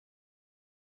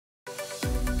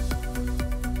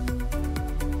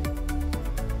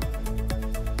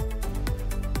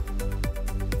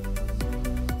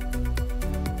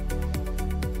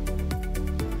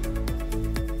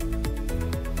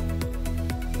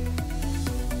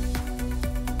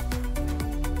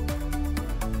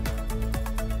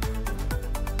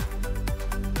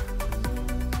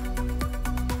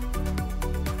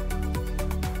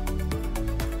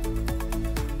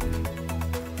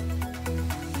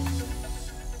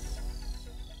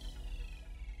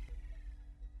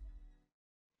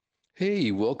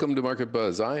Hey, welcome to Market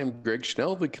Buzz. I am Greg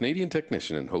Schnell, the Canadian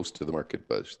technician and host of the Market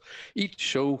Buzz. Each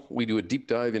show, we do a deep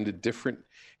dive into different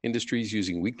industries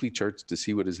using weekly charts to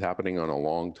see what is happening on a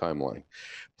long timeline.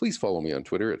 Please follow me on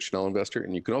Twitter at Schnell Investor,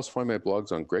 and you can also find my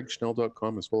blogs on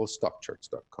gregschnell.com as well as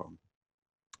stockcharts.com.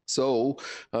 So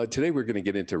today we're going to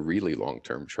get into really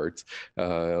long-term charts.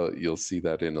 You'll see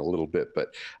that in a little bit,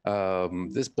 but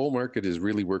this bull market is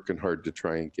really working hard to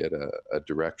try and get a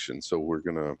direction. So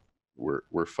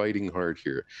we're fighting hard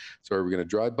here. So are we going to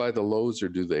drive by the lows or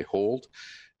do they hold?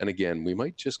 And again, we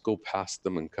might just go past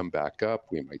them and come back up.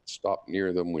 We might stop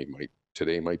near them.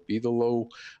 Today might be the low.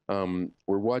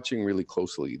 We're watching really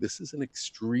closely. This is an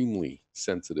extremely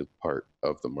sensitive part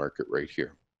of the market right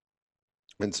here.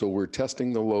 And so we're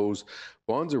testing the lows.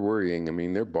 Bonds are worrying. I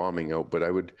mean, they're bombing out,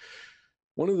 but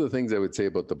one of the things I would say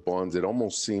about the bonds, it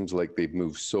almost seems like they've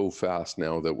moved so fast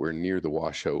now that we're near the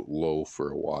washout low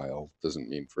for a while. Doesn't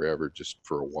mean forever, just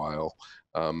for a while.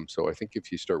 So I think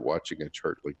if you start watching a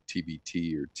chart like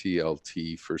TBT or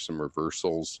TLT for some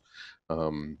reversals,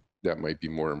 that might be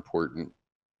more important.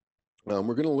 We're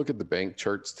going to look at the bank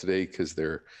charts today because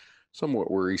they're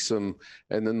somewhat worrisome.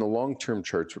 And then the long-term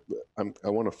charts, I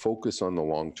want to focus on the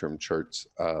long-term charts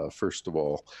first of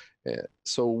all.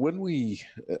 So when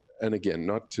and again,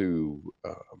 not to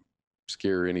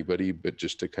scare anybody, but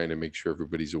just to kind of make sure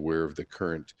everybody's aware of the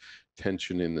current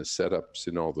tension in the setups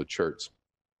in all the charts.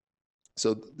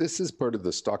 So this is part of the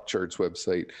StockCharts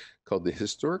website called the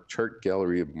Historic Chart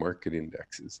Gallery of Market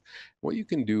Indexes. What you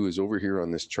can do is over here on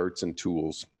this charts and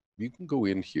tools, you can go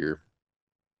in here.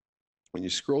 When you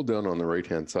scroll down on the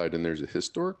right-hand side, and there's a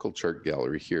historical chart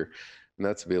gallery here, and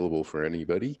that's available for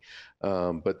anybody.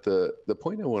 But the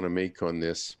point I want to make on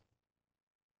this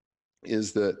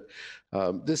is that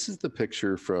this is the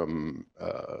picture from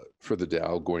for the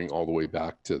Dow going all the way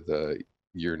back to the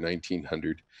year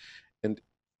 1900. And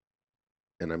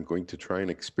I'm going to try and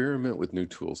experiment with new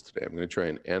tools today. I'm going to try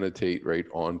and annotate right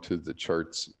onto the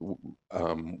charts.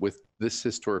 With this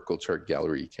historical chart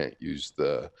gallery, you can't use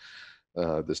the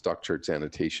StockCharts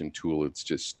annotation tool. It's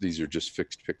just, these are just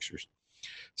fixed pictures.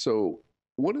 So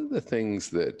one of the things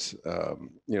that,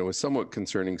 is somewhat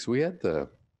concerning, so we had the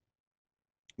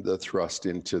thrust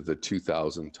into the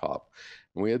 2000 top,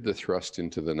 and we had the thrust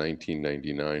into the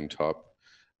 1999 top.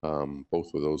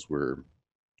 Both of those were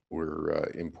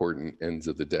important ends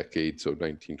of the decade. So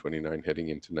 1929 heading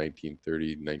into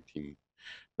 1930,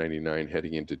 1999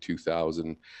 heading into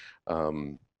 2000.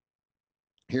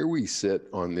 Here we sit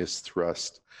on this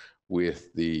thrust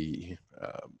with the,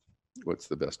 what's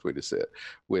the best way to say it?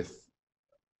 With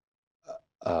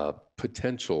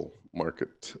potential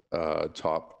market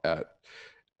top at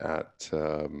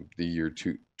the year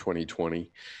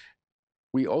 2020.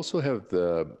 We also have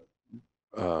the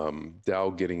Dow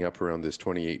getting up around this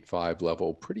 28.5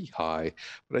 level, pretty high.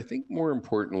 But I think more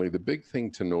importantly, the big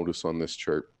thing to notice on this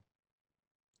chart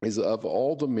is of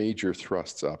all the major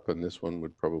thrusts up, and this one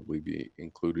would probably be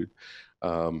included,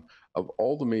 of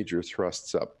all the major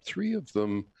thrusts up, 3 of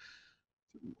them,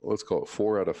 let's call it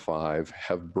 4 out of 5,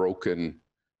 have broken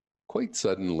quite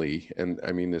suddenly. And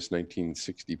I mean, this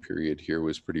 1960 period here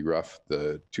was pretty rough.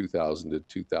 The 2000 to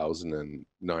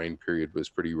 2009 period was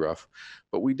pretty rough.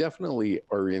 But we definitely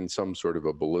are in some sort of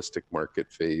a ballistic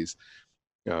market phase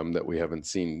that we haven't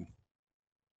seen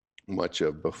much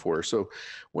of before. So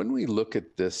when we look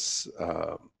at this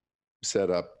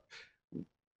setup,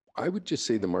 I would just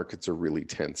say the markets are really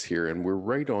tense here, and we're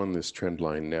right on this trend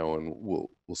line now, and we'll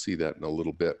see that in a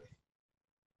little bit.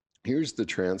 Here's the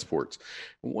transports.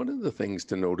 One of the things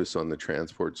to notice on the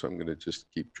transport, so I'm going to just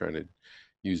keep trying to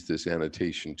use this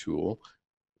annotation tool.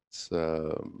 It's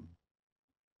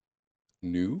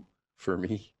new for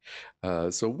me.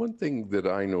 So one thing that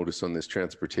I notice on this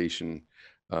transportation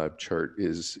chart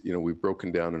is, we've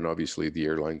broken down, and obviously the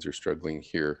airlines are struggling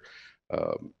here.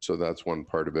 So that's one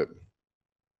part of it.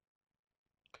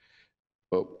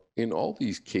 But in all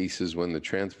these cases, when the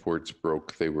transports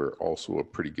broke, they were also a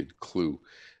pretty good clue.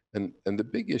 And the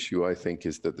big issue, I think,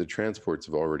 is that the transports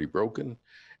have already broken,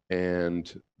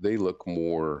 and they look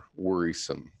more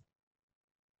worrisome.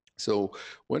 So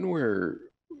when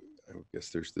I guess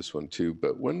there's this one too,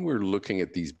 but when we're looking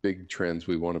at these big trends,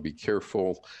 we want to be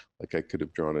careful. Like I could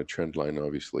have drawn a trend line,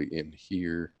 obviously, in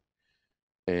here.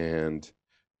 And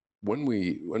when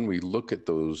we look at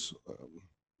those,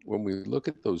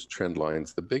 trend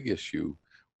lines, the big issue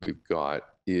we've got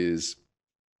is,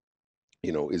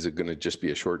 is it going to just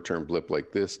be a short-term blip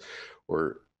like this,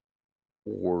 or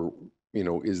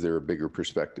is there a bigger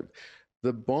perspective?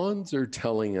 The bonds are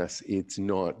telling us it's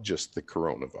not just the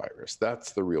coronavirus.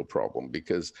 That's the real problem,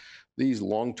 because these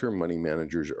long-term money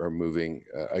managers are moving.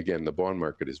 Again, the bond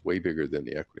market is way bigger than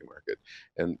the equity market,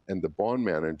 and the bond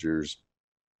managers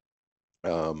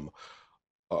um,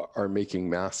 are making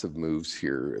massive moves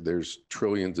here. There's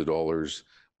trillions of dollars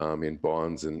in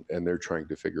bonds, and they're trying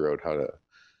to figure out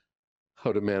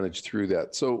how to manage through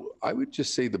that. So I would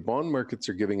just say the bond markets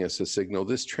are giving us a signal.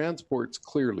 This transports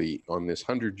clearly on this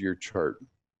 100-year chart.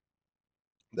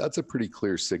 That's a pretty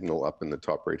clear signal up in the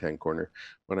top right-hand corner.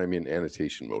 When I'm in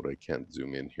annotation mode, I can't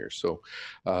zoom in here. So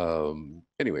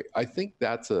anyway, I think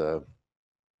that's a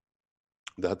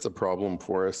problem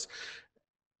for us,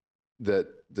 that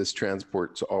this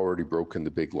transport's already broken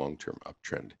the big long-term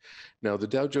uptrend. Now, the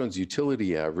Dow Jones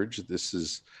Utility Average, this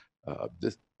is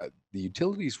the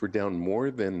utilities were down more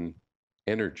than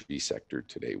energy sector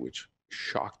today, which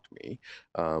shocked me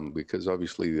because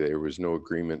obviously there was no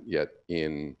agreement yet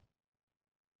in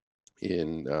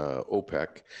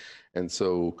OPEC, and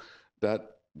so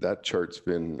that chart's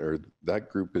been, or that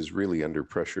group is really under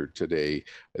pressure today.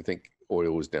 I think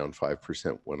oil was down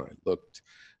 5% when I looked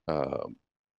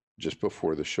just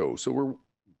before the show. So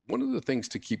one of the things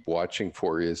to keep watching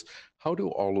for is how do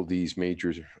all of these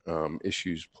major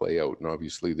issues play out? And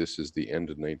obviously, this is the end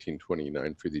of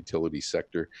 1929 for the utility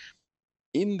sector.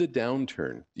 In the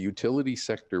downturn, the utility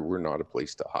sector were not a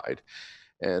place to hide.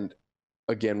 And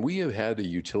again, we have had a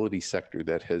utility sector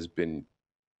that has been,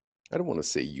 I don't want to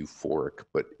say euphoric,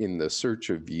 but in the search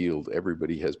of yield,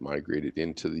 everybody has migrated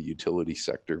into the utility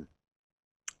sector.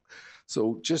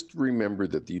 So just remember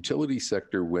that the utility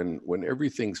sector, when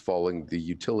everything's falling, the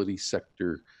utility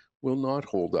sector will not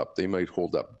hold up. They might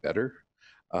hold up better.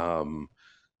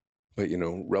 But,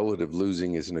 relative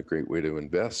losing isn't a great way to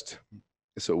invest.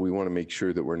 So we want to make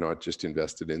sure that we're not just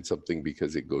invested in something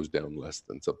because it goes down less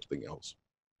than something else.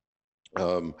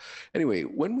 Anyway,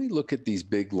 when we look at these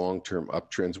big long-term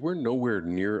uptrends, we're nowhere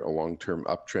near a long-term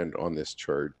uptrend on this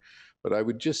chart. But I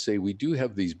would just say we do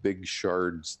have these big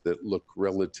shards that look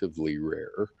relatively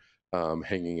rare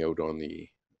hanging out on the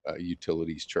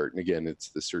utilities chart. And again, it's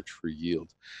the search for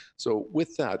yield. So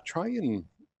with that, try and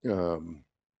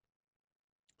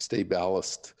stay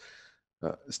balanced,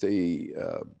 stay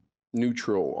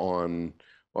neutral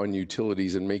on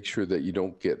utilities, and make sure that you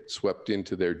don't get swept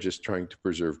into there just trying to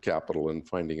preserve capital and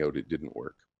finding out it didn't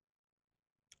work.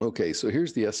 Okay, so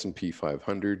here's the S&P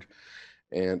 500.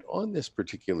 And on this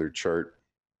particular chart,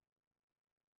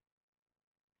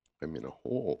 I'm in a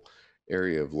whole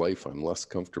area of life I'm less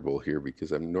comfortable here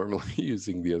because I'm normally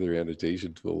using the other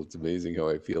annotation tool. It's amazing how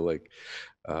I feel like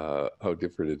how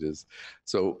different it is.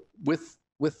 So with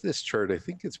this chart, I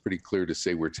think it's pretty clear to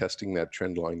say we're testing that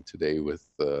trend line today with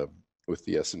the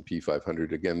S&P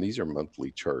 500. Again, these are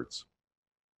monthly charts.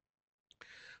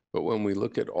 But when we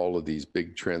look at all of these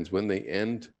big trends, when they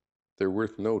end, they're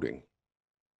worth noting.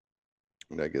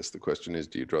 And I guess the question is,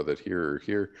 do you draw that here or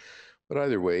here? But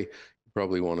either way, you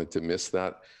probably wanted to miss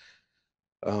that.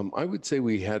 I would say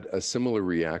we had a similar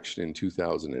reaction in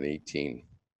 2018,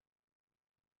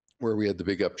 where we had the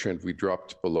big uptrend. We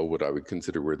dropped below what I would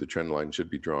consider where the trend line should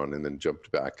be drawn, and then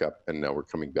jumped back up. And now we're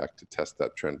coming back to test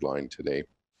that trend line today.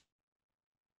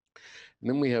 And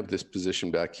then we have this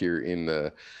position back here in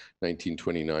the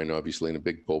 1929, obviously in a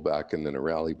big pullback, and then a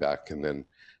rally back, and then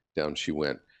down she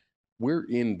went. We're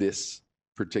in this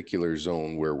particular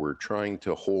zone where we're trying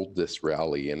to hold this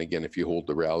rally. And again, if you hold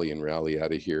the rally and rally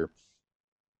out of here,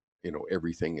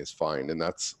 everything is fine. And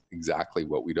that's exactly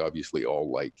what we'd obviously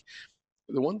all like.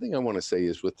 The one thing I want to say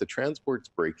is with the transports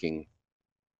breaking,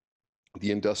 the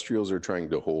industrials are trying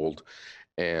to hold,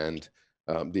 and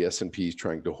the S&P is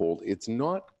trying to hold. It's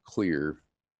not clear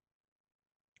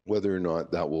whether or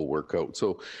not that will work out.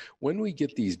 So when we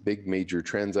get these big major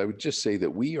trends, I would just say that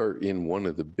we are in one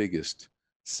of the biggest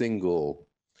single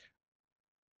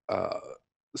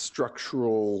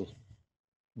structural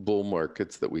bull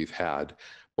markets that we've had,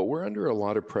 but we're under a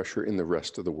lot of pressure in the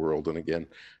rest of the world. And again,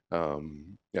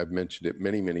 I've mentioned it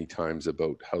many, many times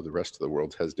about how the rest of the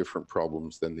world has different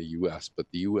problems than the US, but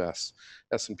the US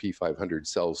S&P 500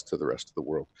 sells to the rest of the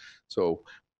world. So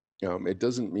it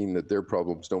doesn't mean that their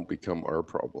problems don't become our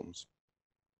problems.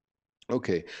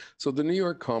 Okay, so the New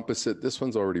York Composite, this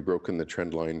one's already broken the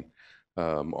trend line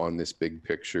on this big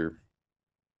picture.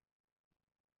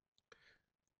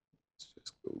 Let's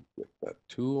just go get that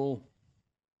tool.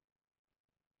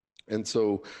 And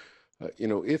so,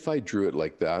 if I drew it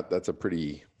like that, that's a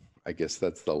pretty, I guess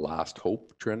that's the last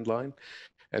hope trend line.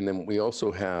 And then we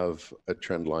also have a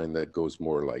trend line that goes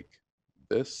more like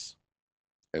this.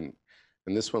 And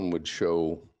this one would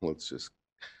show, let's just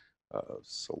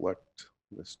select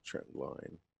this trend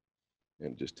line.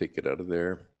 and just take it out of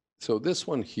there. So this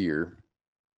one here,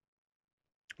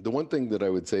 the one thing that I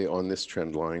would say on this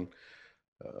trend line,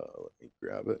 let me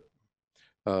grab it.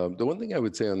 The one thing I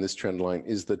would say on this trend line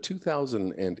is the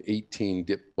 2018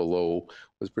 dip below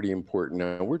was pretty important.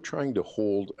 Now we're trying to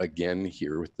hold again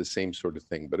here with the same sort of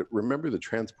thing, but remember the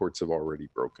transports have already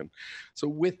broken. So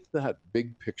with that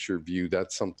big picture view,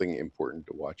 that's something important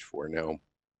to watch for. Now, I'm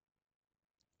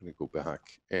going to go back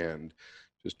and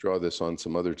just draw this on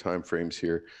some other time frames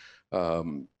here.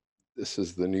 This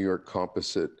is the New York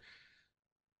Composite.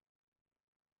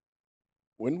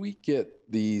 When we get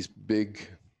these big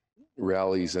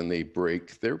rallies and they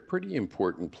break, they're pretty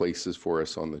important places for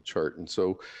us on the chart. And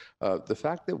so the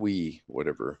fact that we,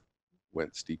 whatever,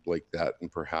 went steep like that,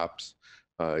 and perhaps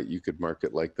you could mark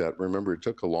it like that. Remember, it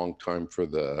took a long time for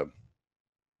the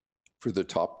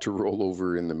top to roll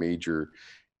over in the major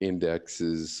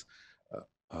indexes,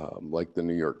 like the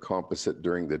New York Composite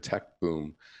during the tech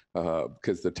boom,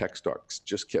 because the tech stocks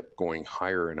just kept going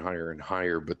higher and higher and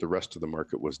higher, but the rest of the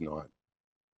market was not.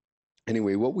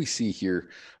 Anyway, what we see here,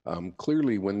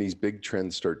 clearly when these big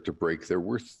trends start to break, they're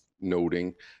worth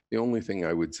noting. The only thing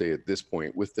I would say at this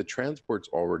point, with the transports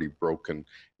already broken,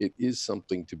 it is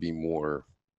something to be more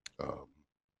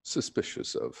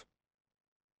suspicious of.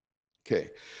 Okay,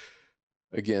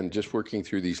 again, just working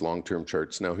through these long-term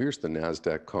charts. Now here's the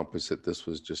NASDAQ Composite. This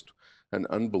was just an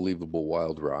unbelievable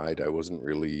wild ride. I wasn't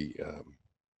really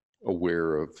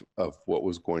aware of what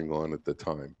was going on at the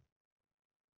time.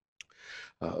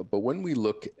 But when we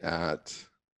look at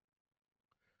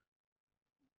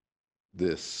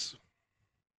this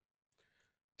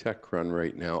tech run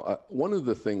right now, one of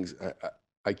the things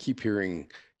I keep hearing,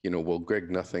 well,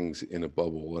 Greg, nothing's in a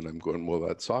bubble. And I'm going, well,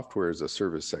 that software is a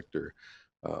service sector.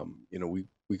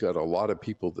 We got a lot of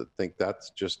people that think that's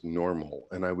just normal.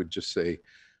 And I would just say,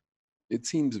 it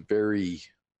seems very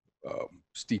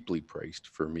steeply priced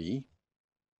for me.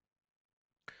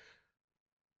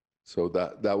 So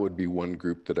that would be one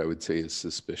group that I would say is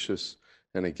suspicious.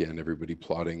 And again, everybody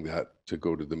plotting that to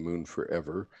go to the moon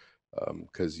forever,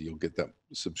 because you'll get that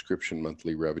subscription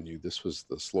monthly revenue. This was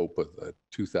the slope of the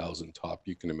 2000 top.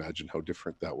 You can imagine how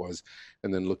different that was.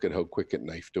 And then look at how quick it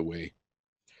knifed away.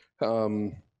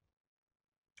 So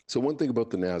one thing about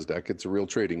the NASDAQ, it's a real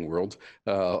trading world.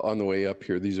 On the way up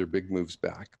here, these are big moves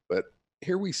back. But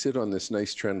here we sit on this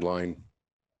nice trend line,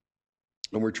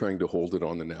 and we're trying to hold it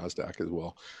on the NASDAQ as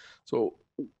well. So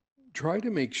try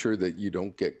to make sure that you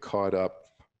don't get caught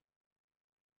up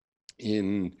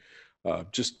in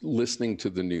just listening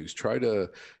to the news. Try to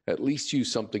at least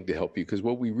use something to help you, because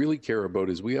what we really care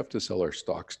about is we have to sell our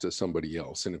stocks to somebody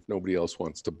else. And if nobody else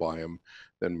wants to buy them,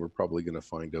 then we're probably going to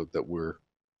find out that we're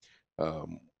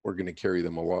going to carry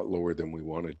them a lot lower than we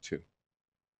wanted to.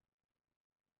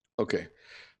 Okay,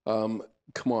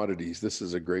 commodities. This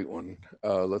is a great one.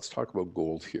 Let's talk about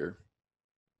gold here.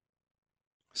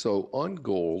 So on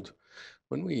gold,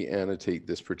 when we annotate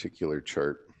this particular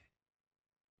chart,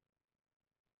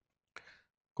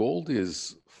 gold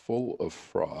is full of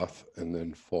froth and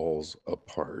then falls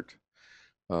apart.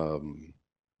 I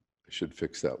should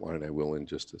fix that line. I will in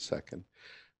just a second.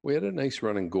 We had a nice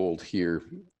run in gold here,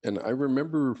 and I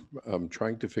remember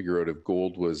trying to figure out if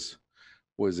gold was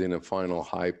in a final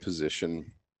high position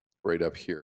right up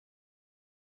here.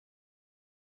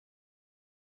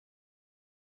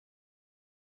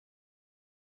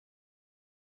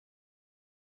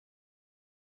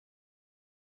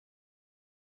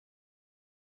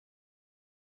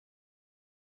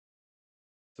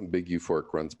 Some big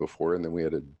euphoric runs before, and then we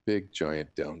had a big giant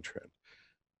downtrend.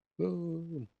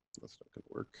 Oh, that's not going to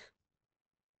work.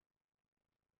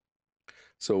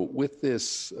 So with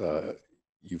this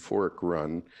euphoric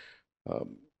run,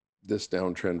 this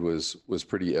downtrend was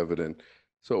pretty evident.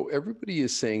 So everybody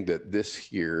is saying that this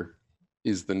here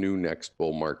is the new next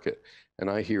bull market, and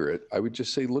I hear it. I would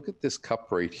just say, look at this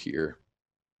cup right here,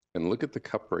 and look at the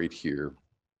cup right here,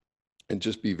 and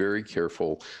just be very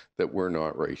careful that we're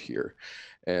not right here.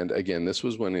 And again, this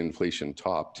was when inflation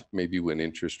topped. Maybe when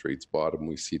interest rates bottom,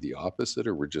 we see the opposite,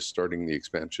 or we're just starting the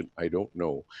expansion. I don't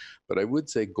know. But I would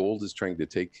say gold is trying to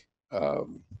take a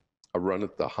run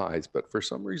at the highs, but for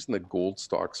some reason, the gold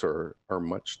stocks are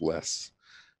much less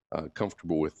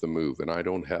comfortable with the move, and I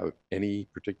don't have any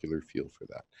particular feel for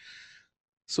that.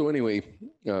 So anyway,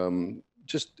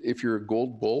 just if you're a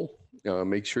gold bull,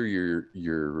 make sure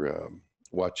you're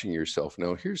watching yourself.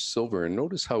 Now here's silver, and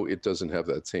notice how it doesn't have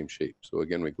that same shape. So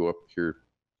again, we go up here,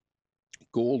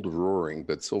 gold roaring,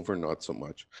 but silver not so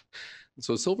much.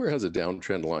 So silver has a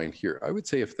downtrend line here. I would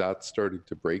say if that started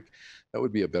to break, that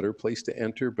would be a better place to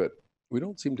enter, but we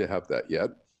don't seem to have that yet.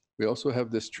 We also have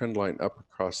this trend line up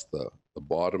across the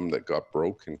bottom that got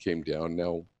broke and came down.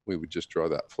 Now we would just draw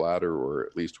that flatter or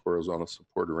at least horizontal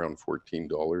support around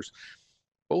 $14.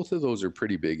 Both of those are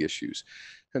pretty big issues.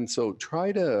 And so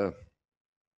try to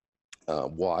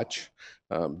watch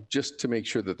just to make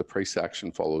sure that the price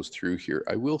action follows through here.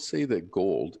 I will say that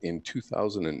gold in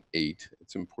 2008,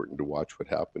 it's important to watch what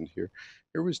happened here.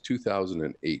 Here was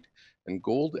 2008, and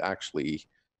gold actually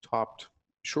topped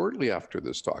shortly after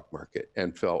the stock market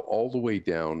and fell all the way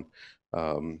down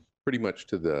pretty much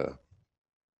to the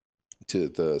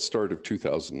start of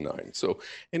 2009. So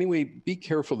anyway, be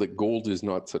careful that gold is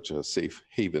not such a safe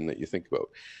haven that you think about.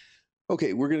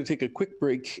 Okay, we're going to take a quick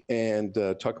break and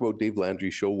talk about Dave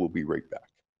Landry's show. We'll be right back.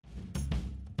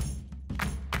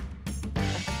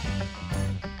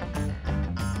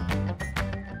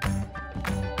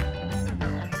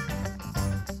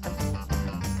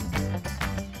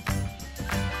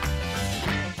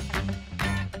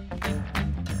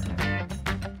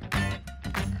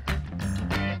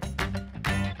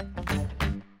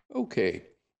 Okay,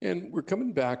 and we're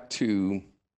coming back to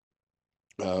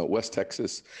West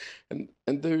Texas, and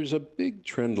there's a big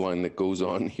trend line that goes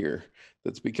on here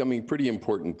that's becoming pretty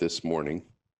important this morning.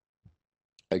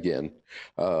 Again,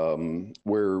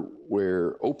 where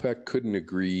OPEC couldn't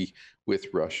agree with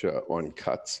Russia on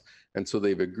cuts, and so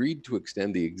they've agreed to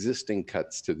extend the existing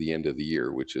cuts to the end of the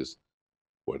year, which is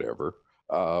whatever.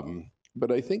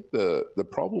 But I think the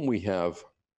problem we have,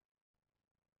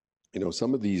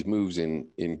 some of these moves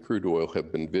in crude oil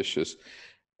have been vicious,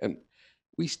 and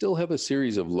we still have a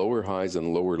series of lower highs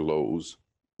and lower lows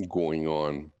going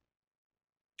on.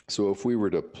 So if we were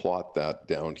to plot that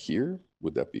down here,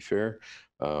 would that be fair?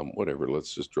 Whatever,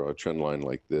 let's just draw a trend line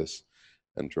like this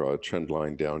and draw a trend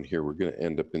line down here. We're going to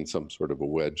end up in some sort of a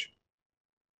wedge.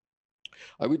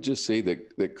 I would just say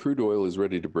that crude oil is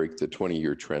ready to break the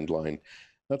 20-year trend line.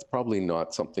 That's probably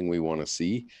not something we want to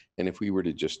see. And if we were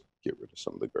to just get rid of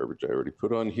some of the garbage I already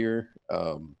put on here,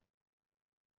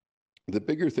 the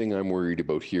bigger thing I'm worried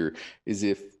about here is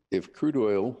if crude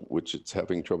oil, which it's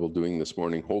having trouble doing this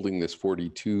morning, holding this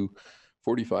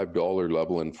 $45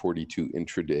 level and 42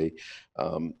 intraday,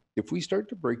 if we start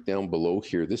to break down below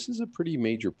here, this is a pretty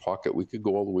major pocket. We could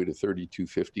go all the way to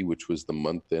 32.50, which was the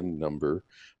month-end number.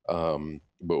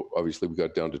 But obviously we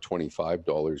got down to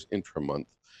 $25 intra-month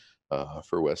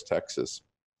for West Texas.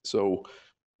 So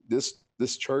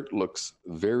this chart looks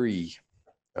very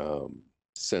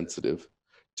sensitive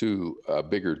to a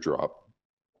bigger drop,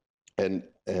 and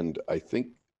I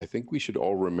think we should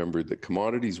all remember that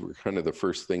commodities were kind of the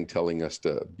first thing telling us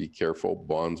to be careful.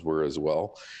 Bonds were as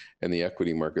well, and the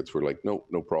equity markets were like, no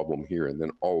problem here. And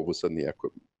then all of a sudden, the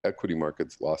equity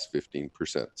markets lost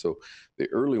 15%. So the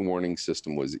early warning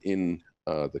system was in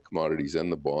the commodities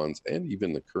and the bonds and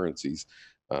even the currencies.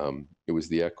 It was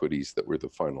the equities that were the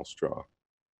final straw.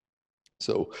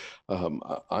 So I'm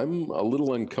a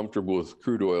little uncomfortable with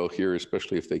crude oil here,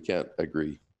 especially if they can't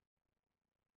agree.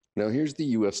 Now here's the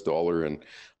US dollar, and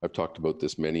I've talked about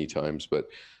this many times, but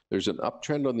there's an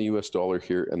uptrend on the US dollar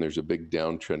here, and there's a big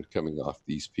downtrend coming off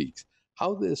these peaks.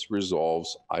 How this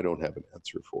resolves, I don't have an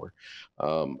answer for.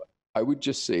 I would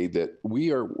just say that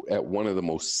we are at one of the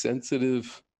most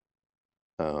sensitive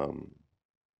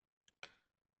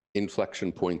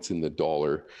inflection points in the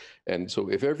dollar. And so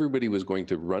if everybody was going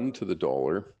to run to the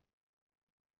dollar,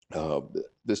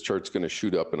 this chart's going to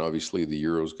shoot up, and obviously the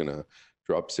euro is going to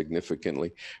drop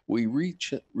significantly. We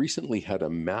recently had a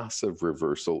massive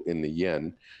reversal in the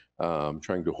yen,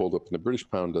 trying to hold up, and the British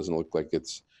pound doesn't look like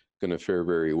it's going to fare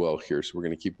very well here. So we're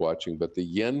going to keep watching, but the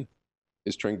yen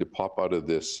is trying to pop out of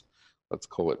this, let's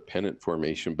call it pennant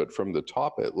formation, but from the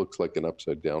top, it looks like an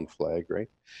upside down flag, right?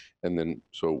 And then,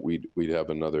 so we'd have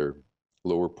another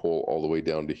lower pull all the way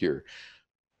down to here.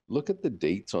 Look at the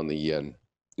dates on the yen.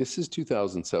 This is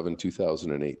 2007,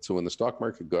 2008. So when the stock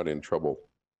market got in trouble,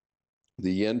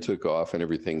 the yen took off and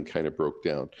everything kind of broke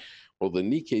down. Well, the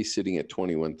Nikkei is sitting at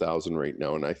 21,000 right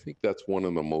now, and I think that's one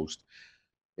of the most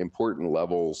important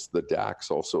levels. The DAX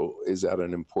also is at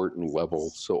an important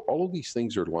level. So all of these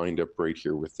things are lined up right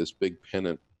here with this big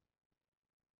pennant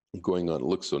going on. It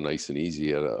looks so nice and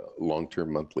easy at a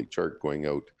long-term monthly chart going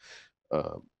out,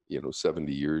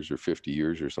 70 years or 50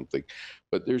 years or something.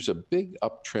 But there's a big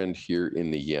uptrend here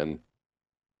in the yen.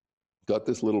 Got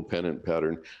this little pennant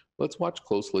pattern. Let's watch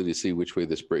closely to see which way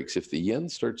this breaks. If the yen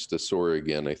starts to soar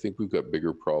again, I think we've got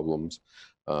bigger problems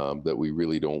that we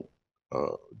really don't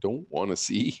want to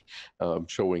see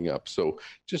showing up. So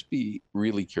just be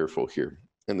really careful here.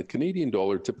 And the Canadian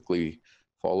dollar typically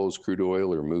follows crude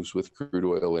oil or moves with crude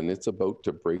oil, and it's about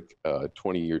to break a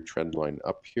 20-year trend line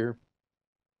up here.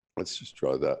 Let's just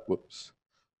draw that. Whoops.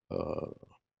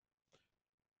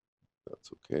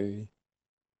 That's okay.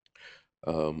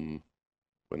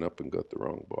 Went up and got the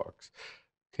wrong box.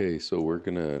 Okay, so we're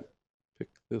gonna pick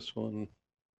this one.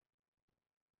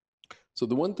 So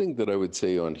the one thing that I would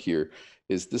say on here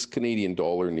is this Canadian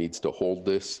dollar needs to hold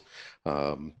this.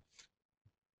 Um,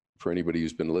 for anybody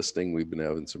who's been listening, we've been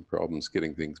having some problems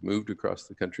getting things moved across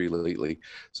the country lately.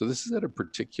 So this is at a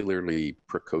particularly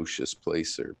precocious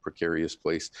place or precarious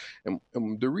place. And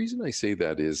the reason I say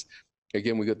that is,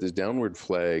 again, we got this downward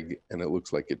flag and it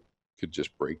looks like it could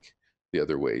just break the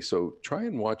other way. So try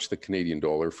and watch the Canadian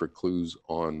dollar for clues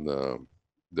on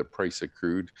the price of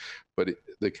crude. But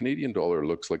the Canadian dollar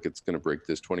looks like it's going to break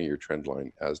this 20-year trend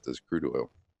line, as does crude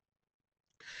oil.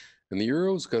 And the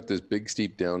euro's got this big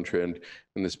steep downtrend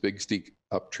and this big steep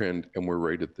uptrend, and we're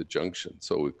right at the junction.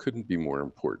 So it couldn't be more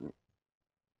important.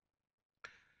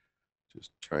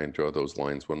 Just try and draw those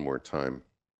lines one more time.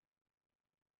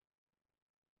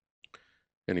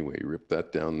 Anyway, rip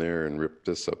that down there and rip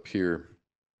this up here.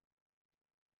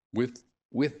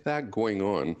 With that going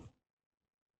on,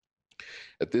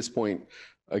 at this point,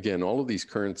 again, all of these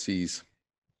currencies,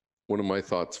 one of my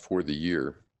thoughts for the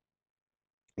year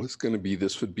was going to be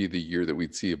this would be the year that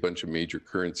we'd see a bunch of major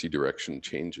currency direction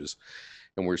changes.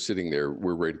 And we're sitting there,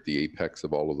 we're right at the apex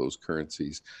of all of those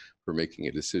currencies for making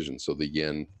a decision. So the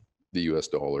yen, the US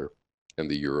dollar, and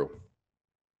the euro.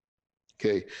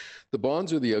 Okay, the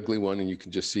bonds are the ugly one, and you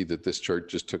can just see that this chart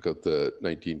just took out the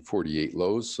 1948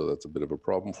 lows, so that's a bit of a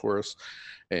problem for us.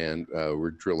 And we're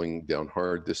drilling down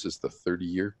hard. This is the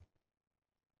 30-year.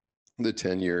 The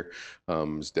 10-year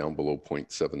is down below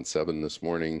 0.77 this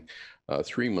morning.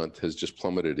 3-month has just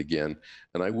plummeted again.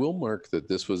 And I will mark that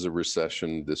this was a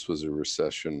recession. This was a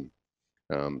recession.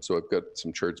 So I've got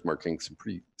some charts marking some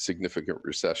pretty significant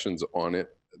recessions on it.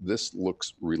 This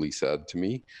looks really sad to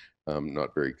me,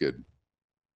 not very good.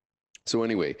 So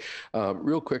anyway,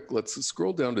 real quick, let's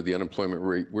scroll down to the unemployment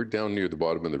rate. We're down near the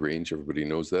bottom of the range. Everybody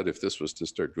knows that. If this was to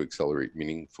start to accelerate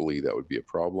meaningfully, that would be a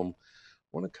problem.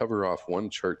 I want to cover off one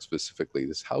chart specifically,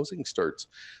 this housing starts.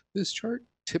 This chart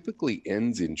typically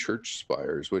ends in church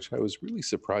spires, which I was really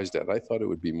surprised at. I thought it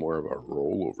would be more of a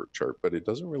rollover chart, but it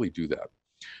doesn't really do that.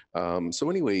 So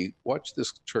anyway, watch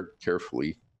this chart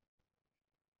carefully.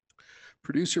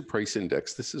 Producer price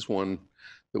index, this is one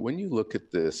that when you look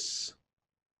at this,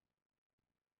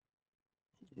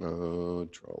 draw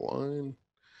a line.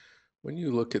 When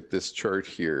you look at this chart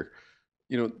here,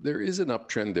 you know, there is an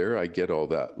uptrend there. I get all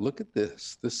that. Look at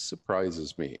this. This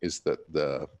surprises me, is that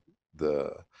the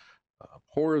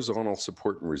horizontal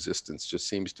support and resistance just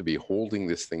seems to be holding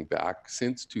this thing back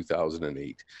since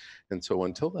 2008. And so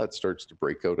until that starts to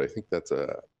break out, I think that's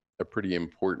a pretty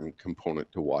important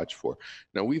component to watch for.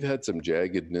 Now, we've had some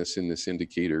jaggedness in this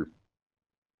indicator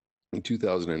in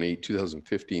 2008,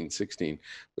 2015, 16.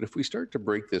 But if we start to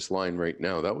break this line right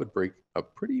now, that would break a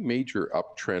pretty major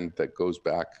uptrend that goes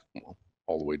back, well,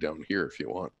 all the way down here if you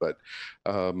want. But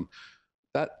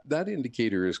that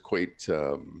indicator is quite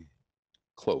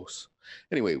close.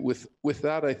 Anyway, with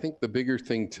that, I think the bigger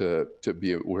thing to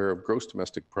be aware of, gross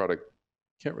domestic product,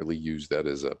 can't really use that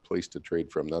as a place to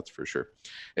trade from, that's for sure.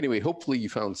 Anyway, hopefully you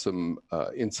found some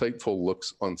insightful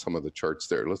looks on some of the charts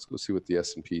there. Let's go see what the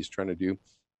S&P is trying to do.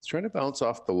 It's trying to bounce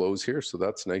off the lows here, so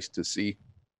that's nice to see.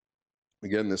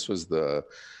 Again, this was the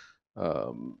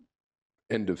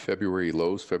end of February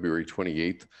lows, February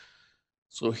 28th.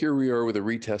 So here we are with a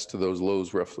retest of those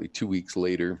lows roughly 2 weeks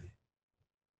later.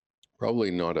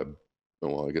 Probably not a,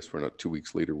 well, I guess we're not 2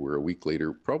 weeks later, we're a week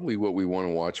later. Probably what we want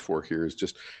to watch for here is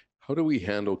just how do we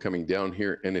handle coming down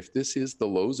here? And if this is the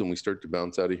lows and we start to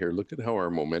bounce out of here, look at how our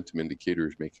momentum indicator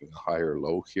is making a higher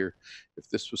low here. If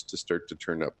this was to start to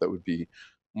turn up, that would be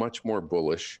much more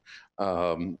bullish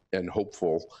and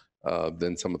hopeful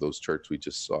than some of those charts we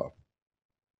just saw.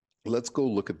 Let's go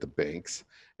look at the banks.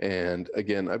 And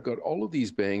again, I've got all of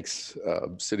these banks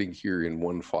sitting here in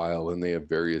one file, and they have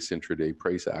various intraday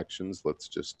price actions. Let's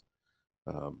just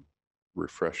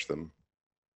refresh them.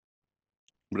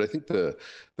 But I think the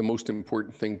most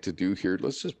important thing to do here,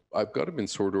 I've got them in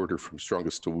sort order from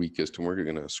strongest to weakest, and we're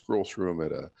going to scroll through them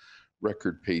at a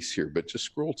record pace here, but just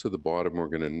scroll to the bottom. We're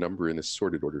going to number in this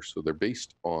sorted order. So they're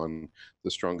based on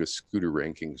the strongest scooter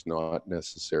rankings, not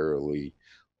necessarily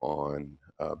on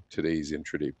today's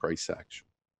intraday price action.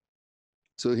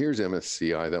 So here's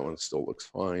MSCI. That one still looks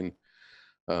fine.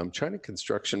 China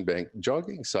Construction Bank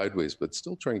jogging sideways, but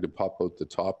still trying to pop out the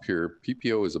top here.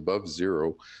 PPO is above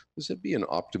zero. This would be an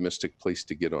optimistic place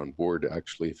to get on board,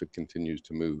 actually, if it continues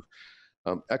to move.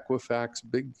 Equifax,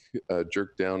 big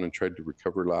jerk down and tried to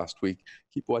recover last week.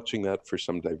 Keep watching that for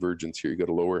some divergence here. You got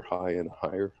a lower high and a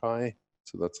higher high,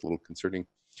 so that's a little concerning.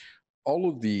 All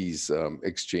of these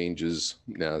exchanges,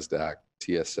 NASDAQ,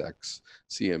 TSX,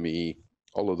 CME,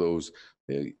 all of those,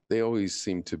 they always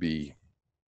seem to be,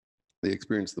 they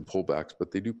experience the pullbacks,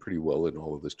 but they do pretty well in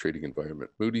all of this trading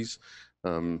environment. Moody's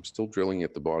still drilling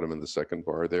at the bottom in the second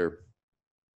bar there.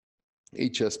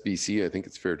 HSBC, I think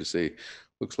it's fair to say,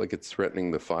 looks like it's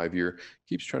threatening the 5-year.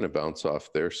 Keeps trying to bounce off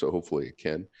there, so hopefully it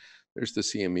can. There's the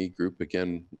CME group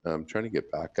again, trying to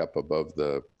get back up above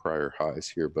the prior highs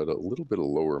here, but a little bit of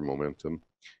lower momentum.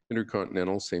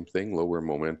 Intercontinental, same thing, lower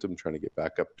momentum, trying to get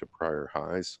back up to prior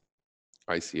highs.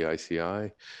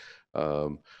 ICICI,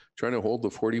 trying to hold the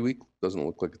 40-week. Doesn't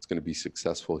look like it's going to be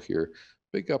successful here.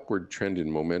 Big upward trend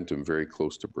in momentum, very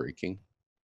close to breaking.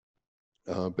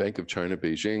 Bank of China,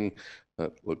 Beijing,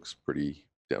 that looks pretty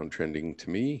downtrending to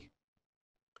me.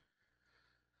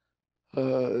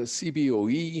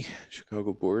 CBOE,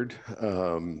 Chicago Board,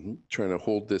 trying to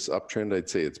hold this uptrend. I'd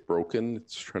say it's broken.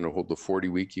 It's trying to hold the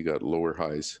 40-week. You got lower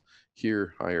highs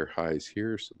here, higher highs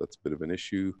here, so that's a bit of an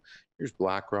issue. Here's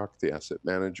BlackRock, the asset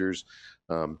managers,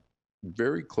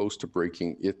 very close to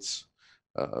breaking its,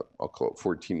 I'll call it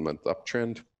 14-month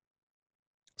uptrend.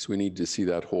 So we need to see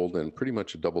that hold and pretty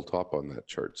much a double top on that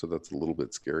chart. So that's a little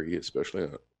bit scary, especially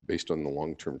based on the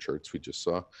long-term charts we just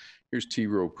saw. Here's T.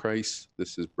 Rowe Price.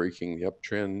 This is breaking the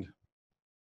uptrend.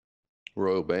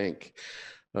 Royal Bank,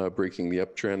 breaking the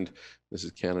uptrend. This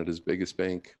is Canada's biggest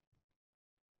bank.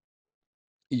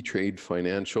 E-Trade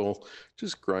Financial,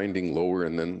 just grinding lower,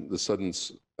 and then the sudden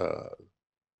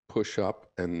push up,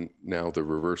 and now the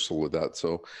reversal of that.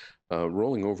 So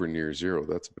rolling over near zero,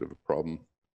 that's a bit of a problem.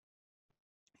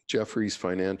 Jefferies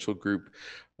Financial Group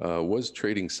was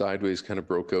trading sideways, kind of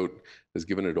broke out, has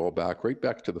given it all back, right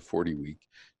back to the 40-week,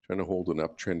 trying to hold an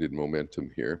uptrend in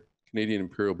momentum here. Canadian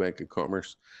Imperial Bank of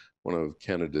Commerce, one of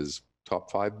Canada's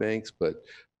top 5 banks, but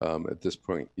at this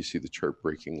point, you see the chart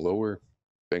breaking lower.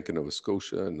 Bank of Nova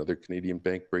Scotia, another Canadian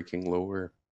bank, breaking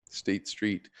lower. State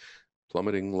Street,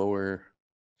 plummeting lower.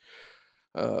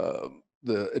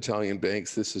 The Italian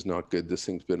banks, this is not good. This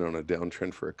thing's been on a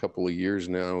downtrend for a couple of years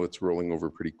now. It's rolling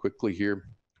over pretty quickly here.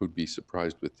 Who'd be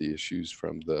surprised with the issues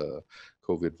from the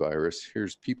COVID virus?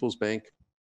 Here's People's Bank,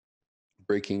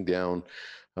 breaking down.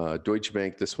 Deutsche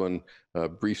Bank, this one,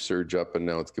 brief surge up, and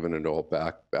now it's given it all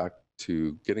back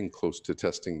to getting close to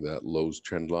testing that lows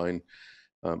trend line.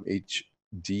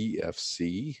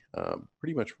 HDFC,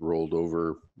 pretty much rolled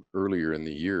over earlier in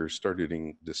the year, started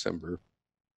in December.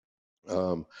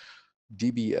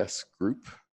 DBS Group,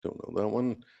 don't know that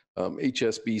one.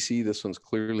 HSBC, this one's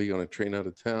clearly on a train out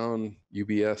of town.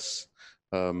 UBS,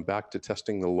 back to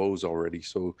testing the lows already.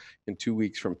 So in 2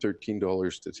 weeks from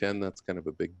 $13 to 10, that's kind of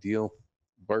a big deal.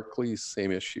 Barclays,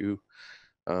 same issue.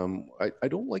 I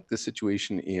don't like the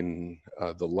situation in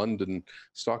the London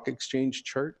Stock Exchange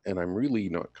chart, and I'm really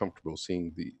not comfortable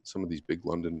seeing some of these big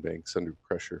London banks under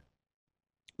pressure.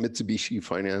 Mitsubishi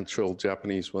Financial,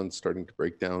 Japanese ones starting to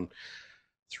break down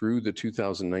through the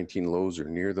 2019 lows or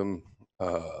near them.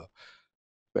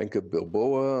 Bank of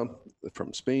Bilbao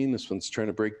from Spain, this one's trying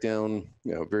to break down,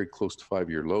 very close to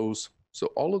 5-year lows. So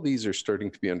all of these are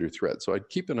starting to be under threat. So I'd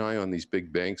keep an eye on these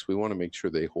big banks. We want to make sure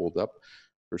they hold up.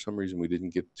 For some reason, we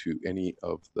didn't get to any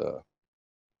of the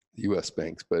US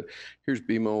banks, but here's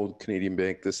BMO, Canadian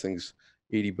bank. This thing's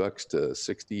 $80 to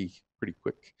 60 pretty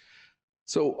quick.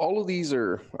 So all of these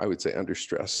are, I would say, under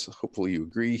stress. Hopefully you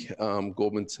agree.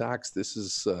 Goldman Sachs, this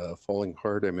is falling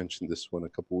hard. I mentioned this one a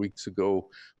couple weeks ago.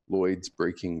 Lloyd's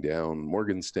breaking down.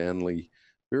 Morgan Stanley,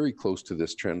 very close to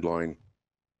this trend line.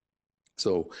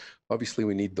 So obviously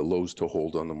we need the lows to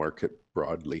hold on the market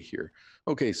broadly here.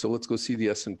 Okay, so let's go see the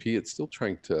S&P. It's still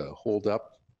trying to hold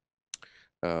up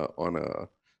on a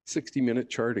 60-minute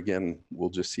chart. Again, we'll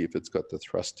just see if it's got the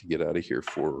thrust to get out of here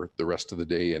for the rest of the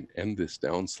day and end this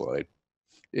downslide.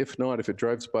 If not, if it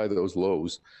drives by those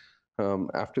lows,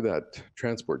 after that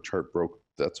transport chart broke,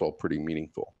 that's all pretty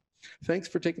meaningful. Thanks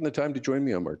for taking the time to join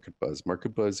me on Market Buzz.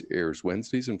 Market Buzz airs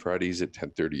Wednesdays and Fridays at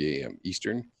 10:30 a.m.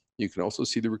 Eastern. You can also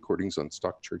see the recordings on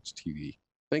StockCharts TV.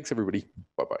 Thanks, everybody.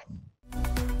 Bye-bye.